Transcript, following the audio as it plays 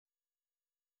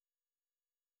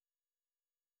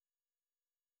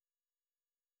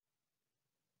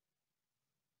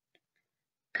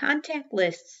Contact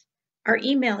lists are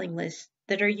emailing lists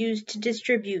that are used to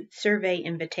distribute survey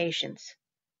invitations.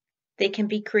 They can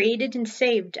be created and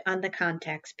saved on the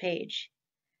contacts page.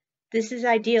 This is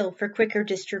ideal for quicker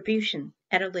distribution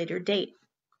at a later date.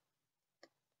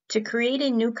 To create a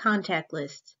new contact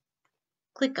list,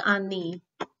 click on the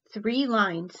three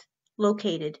lines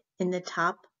located in the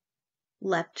top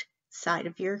left side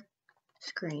of your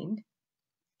screen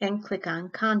and click on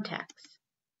Contacts.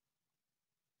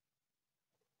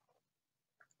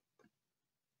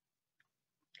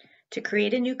 To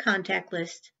create a new contact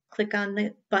list, click on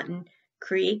the button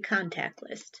Create Contact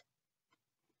List.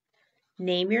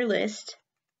 Name your list.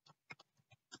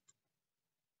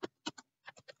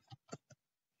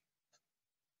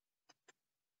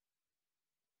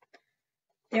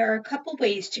 There are a couple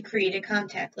ways to create a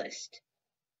contact list.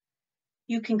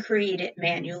 You can create it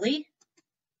manually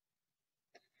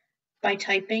by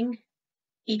typing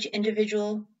each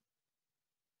individual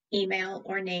email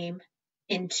or name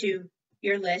into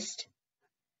your list.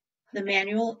 The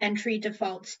manual entry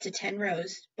defaults to 10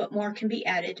 rows, but more can be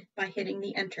added by hitting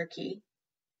the Enter key.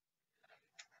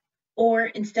 Or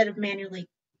instead of manually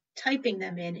typing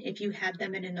them in, if you had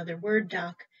them in another Word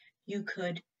doc, you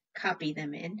could copy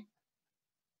them in.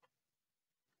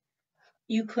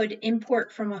 You could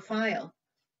import from a file.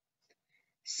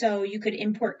 So you could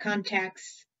import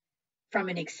contacts from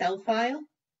an Excel file.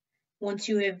 Once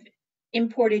you have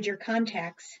imported your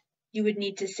contacts, you would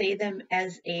need to save them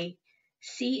as a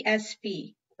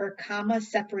CSV or comma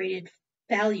separated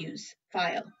values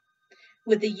file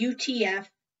with a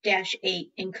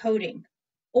UTF-8 encoding,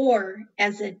 or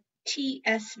as a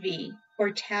TSV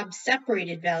or tab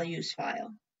separated values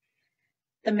file.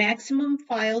 The maximum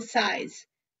file size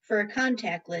for a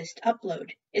contact list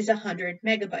upload is 100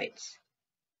 megabytes.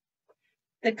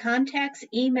 The contact's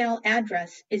email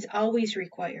address is always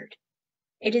required.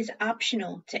 It is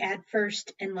optional to add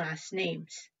first and last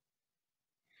names.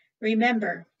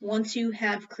 Remember, once you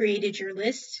have created your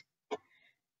list,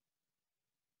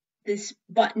 this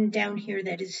button down here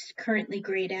that is currently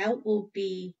grayed out will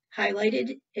be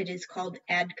highlighted. It is called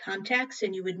Add Contacts,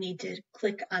 and you would need to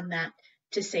click on that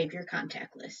to save your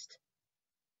contact list.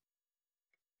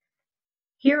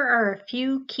 Here are a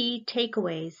few key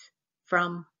takeaways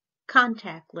from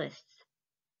contact lists.